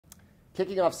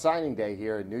Kicking off signing day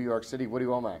here in New York City, Woody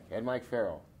Wommack and Mike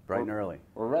Farrell. Bright and early.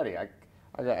 We're ready.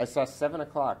 I saw 7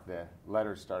 o'clock the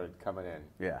letters started coming in.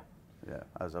 Yeah.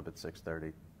 I was up at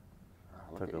 6:30.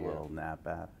 Took a you. little nap,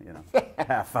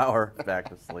 half hour back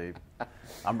to sleep.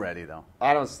 I'm ready though.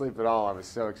 I don't sleep at all. I was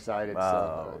so excited.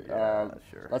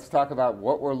 Sure. Let's talk about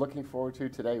what we're looking forward to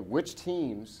today. Which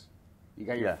teams? You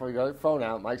got your phone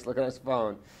out. Mike's looking at his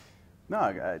phone. No,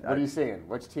 what are you seeing?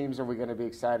 Which teams are we going to be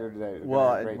excited today?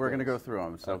 Well, we're going to go through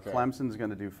them. So Clemson's going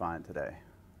to do fine today,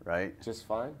 right? Just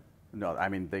fine? No, I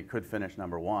mean they could finish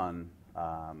number 1.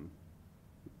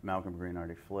 Malcolm Green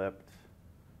already flipped.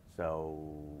 So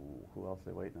who else are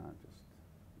they waiting on? Just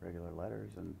regular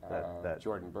letters and that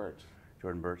Jordan Birch.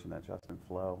 Jordan Birch and that Justin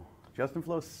Flo. Justin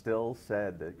Flo still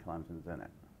said that Clemson's in it.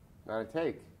 Not a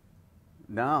take.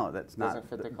 No, that's not. Doesn't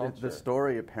fit the culture. The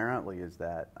story apparently is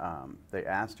that they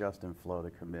asked Justin Flo to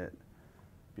commit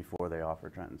before they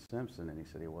offered Trenton Simpson, and he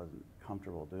said he wasn't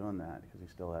comfortable doing that because he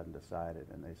still hadn't decided.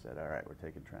 And they said, all right, we're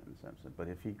taking Trenton Simpson. But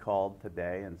if he called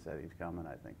today and said he's coming,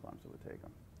 I think Clemson would take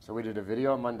him. So we did a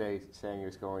video on Monday saying he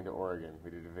was going to Oregon.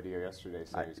 We did a video yesterday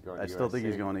saying he was going to USC. I still think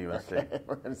he's going to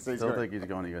USC. Still think he's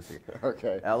going to USC.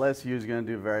 Okay. LSU is going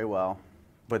to do very well.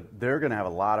 But they're going to have a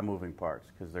lot of moving parts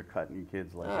because they're cutting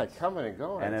kids' legs. Coming and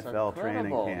going. NFL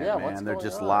training camp, yeah, man. They're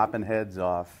just on? lopping heads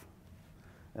off.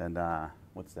 And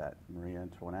what's that? Marie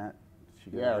Antoinette?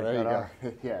 There you go.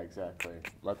 Yeah, exactly.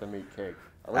 Let them eat cake.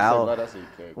 I wish they let us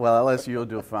eat cake. Well, LSU will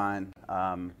do fine.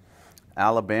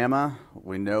 Alabama,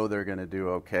 we know they're going to do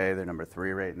okay. They're number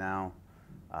 3 right now.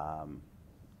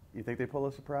 You think they pull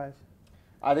a surprise?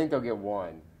 I think they'll get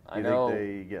one. You think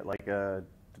they get like a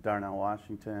Darnell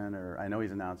Washington, or I know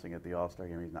he's announcing at the All-Star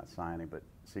game he's not signing, but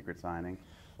secret signing,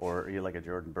 or you like a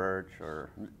Jordan Birch,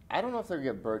 or I don't know if they're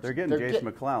getting Birch. They're getting Jace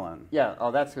McClellan. Yeah,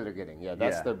 that's who they're getting. Yeah,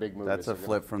 that's their big move. That's a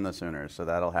flip from the Sooners, so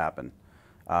that'll happen.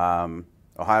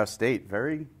 Ohio State,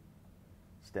 very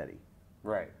steady.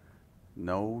 Right.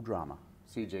 No drama.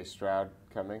 C.J. Stroud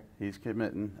coming. He's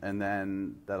committing, and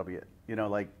then that'll be it. You know,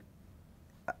 like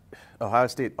Ohio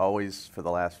State always, for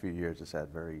the last few years, has had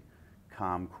very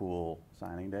calm, cool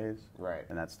signing days. Right.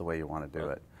 And that's the way you want to do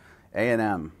it.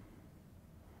 A&M,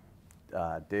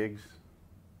 Diggs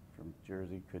from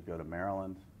Jersey could go to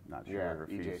Maryland. Not sure.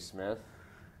 Yeah, E.J. Smith.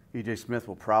 E.J. Smith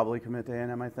will probably commit to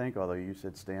A&M, I think, although you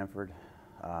said Stanford.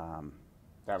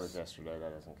 That was yesterday.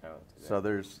 That doesn't count today. So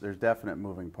there's definite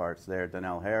moving parts there.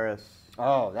 Donnell Harris.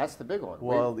 Oh, that's the big one.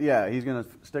 Well, yeah, he's going to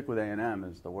stick with A&M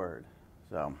is the word.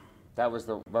 So that was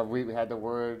but we had the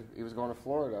word he was going to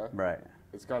Florida. Right.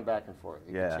 It's gone back and forth.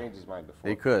 He could change his mind before.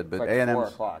 He could, but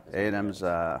A&M's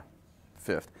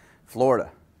 5th.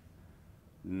 Florida,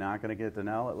 not going to get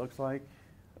Donnell, it looks like,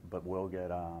 but we'll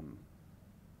get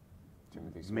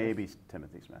maybe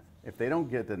Timothy Smith. If they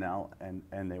don't get Donnell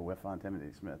and they whiff on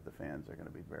Timothy Smith, the fans are going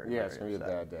to be very it's going to be a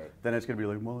bad day. Then it's going to be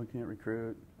like, well, they can't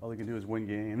recruit. All they can do is win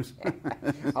games.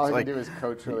 All they can do is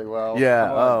coach really well.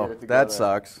 Yeah, that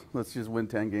sucks. Let's just win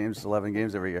 10 games, 11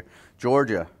 games every year.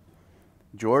 Georgia,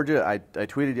 I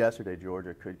tweeted yesterday,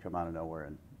 Georgia could come out of nowhere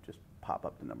and just pop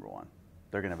up to number 1.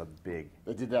 They're going to have a big.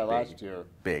 They did that last year.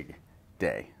 Big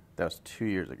day. That was 2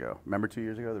 years ago. Remember 2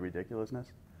 years ago, the ridiculousness?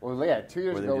 Well, yeah, 2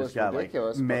 years ago was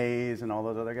ridiculous. Like Mays and all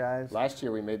those other guys. Last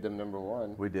year we made them number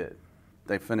 1. We did.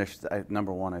 They finished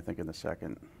number 1, I think, in the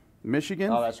second.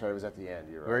 Michigan. Oh, that's right. It was at the end.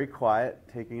 You're right. Very quiet,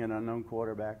 taking an unknown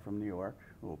quarterback from New York,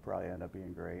 who will probably end up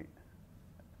being great.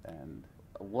 And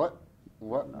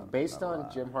based on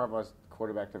Jim Harbaugh's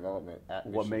quarterback development at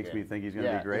Michigan, what makes me think he's going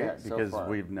to be great? Because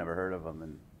we've never heard of him,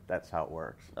 and that's how it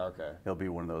works. Okay. He'll be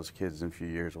one of those kids in a few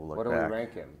years we'll look back. What do we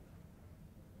rank him?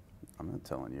 I'm not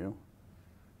telling you.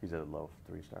 He's a low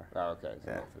 3-star. Oh, okay.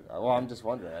 Yeah. Well, I'm just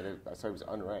wondering. I saw he was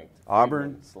unranked.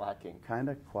 Auburn, slacking. Kind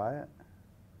of quiet.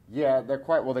 Yeah, they're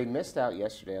quiet. Well, they missed out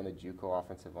yesterday on the JUCO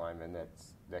offensive lineman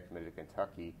that committed to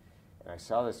Kentucky. And I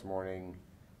saw this morning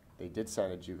they did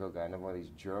sign a JUCO guy, one of these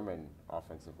German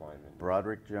offensive linemen.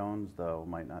 Broderick Jones, though,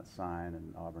 might not sign,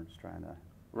 and Auburn's trying to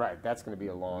that's going to be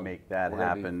a long. Make that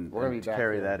happen. We're going to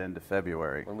carry that into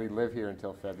February. When we live here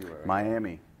until February.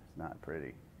 Miami, not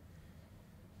pretty.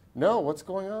 No, what's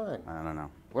going on? I don't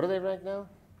know. What are they ranked now?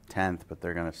 10th, but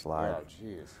they're going to slide. Oh,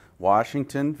 jeez.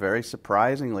 Washington, very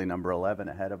surprisingly, number 11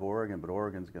 ahead of Oregon, but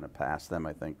Oregon's going to pass them,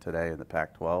 I think, today in the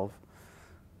Pac-12.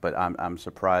 But I'm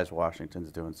surprised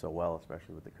Washington's doing so well,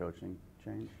 especially with the coaching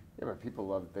change. Yeah, but people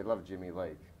love Jimmy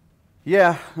Lake.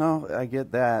 Yeah, no, I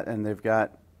get that, and they've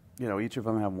got, each of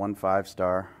them have 1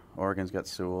 5-star. Oregon's got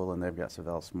Sewell, and they've got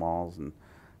Savell Smalls, and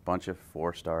bunch of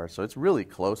 4-stars, so it's really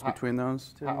close between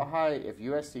those two. How high, if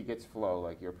USC gets Flo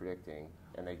like you're predicting,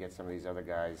 and they get some of these other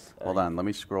guys? Hold on, let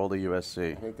me scroll to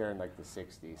USC. I think they're in like the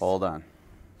 60s. Hold on.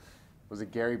 Was it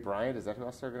Gary Bryant? Is that who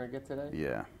else they're going to get today?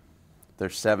 Yeah. They're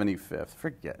 75th.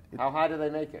 Forget it. How high do they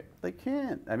make it? They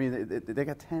can't. I mean, they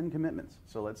got 10 commitments.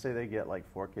 So let's say they get like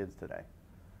 4 kids today.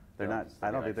 They're not.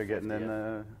 I don't think they're getting in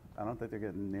the. I don't think they're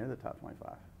getting near the top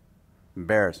 25.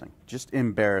 Embarrassing. Just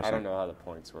embarrassing. I don't know how the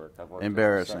points work. I've worked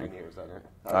embarrassing. For 7 years.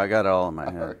 I got it all in my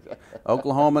head.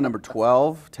 Oklahoma number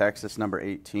 12, Texas number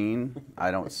 18.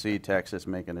 I don't see Texas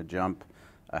making a jump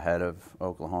ahead of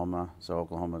Oklahoma, so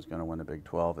Oklahoma's going to win the Big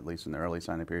 12, at least in the early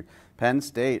signing period. Penn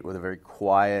State with a very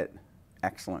quiet,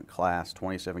 excellent class,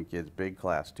 27 kids, big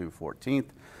class, 14th.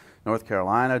 North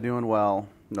Carolina doing well.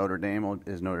 Notre Dame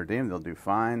is Notre Dame. They'll do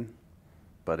fine,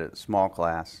 but it's small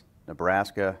class.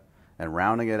 Nebraska, and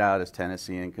rounding it out is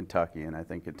Tennessee and Kentucky, and I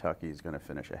think Kentucky is going to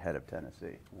finish ahead of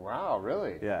Tennessee. Wow,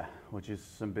 really? Yeah, which is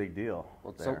some big deal.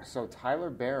 Well, so Tyler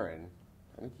Barron,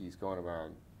 I think he's going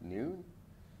around noon.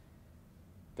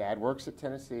 Dad works at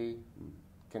Tennessee.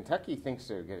 Kentucky thinks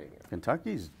they're getting it.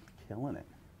 Kentucky's killing it.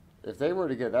 If they were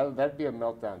to get that'd be a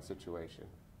meltdown situation.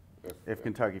 If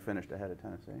Kentucky finished ahead of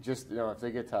Tennessee? Just, if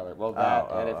they get Tyler. Well,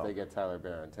 if they get Tyler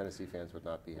Barron, Tennessee fans would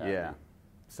not be happy. Yeah.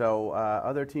 So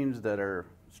other teams that are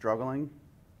struggling,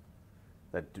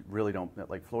 that really don't,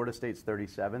 like Florida State's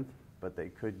 37th, but they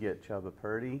could get Chubba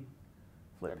Purdy,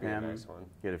 flip him, nice one.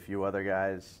 Get a few other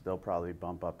guys. They'll probably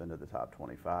bump up into the top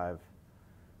 25.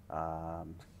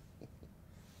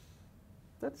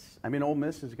 Ole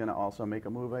Miss is going to also make a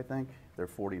move, I think. They're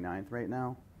 49th right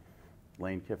now.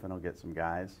 Lane Kiffin will get some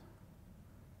guys.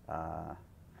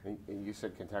 And you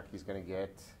said Kentucky's going to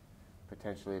get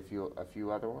potentially a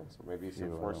few other ones, or maybe some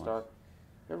 4-star.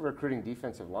 They're recruiting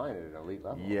defensive line at an elite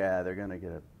level. Yeah, they're going to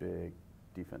get a big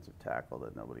defensive tackle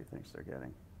that nobody thinks they're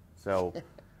getting. So,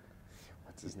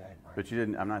 what's his name? Mark? But you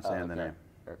didn't. I'm not saying the name.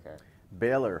 Okay.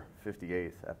 Baylor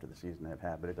 58th after the season they've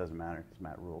had, but it doesn't matter because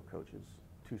Matt Rule coaches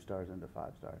 2 stars into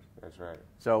 5 stars. That's right.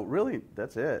 So really,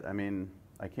 that's it. I mean,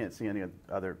 I can't see any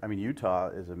other. I mean, Utah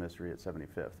is a mystery at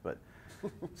 75th, but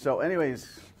so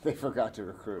anyways, they forgot to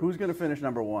recruit. Who's going to finish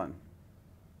number 1?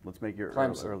 Let's make your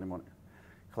early morning.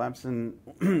 Clemson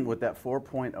with that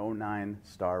 4.09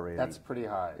 star rating. That's pretty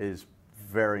high. Is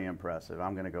very impressive.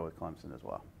 I'm going to go with Clemson as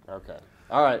well. Okay.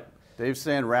 All right. Dave's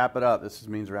saying wrap it up. This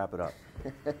means wrap it up.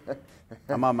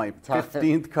 I'm on my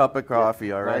 15th cup of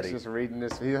coffee already. Mike's just reading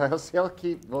this.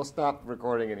 We'll stop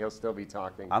recording and he'll still be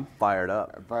talking. I'm fired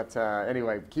up. But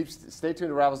anyway, stay tuned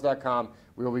to Rivals.com.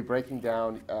 We will be breaking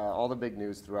down all the big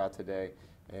news throughout today.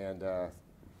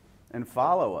 And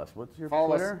follow us. What's your Twitter?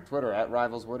 Follow us Twitter at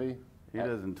RivalsWoody. He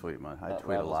doesn't tweet much. I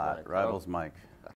tweet a lot. Rivals Mike.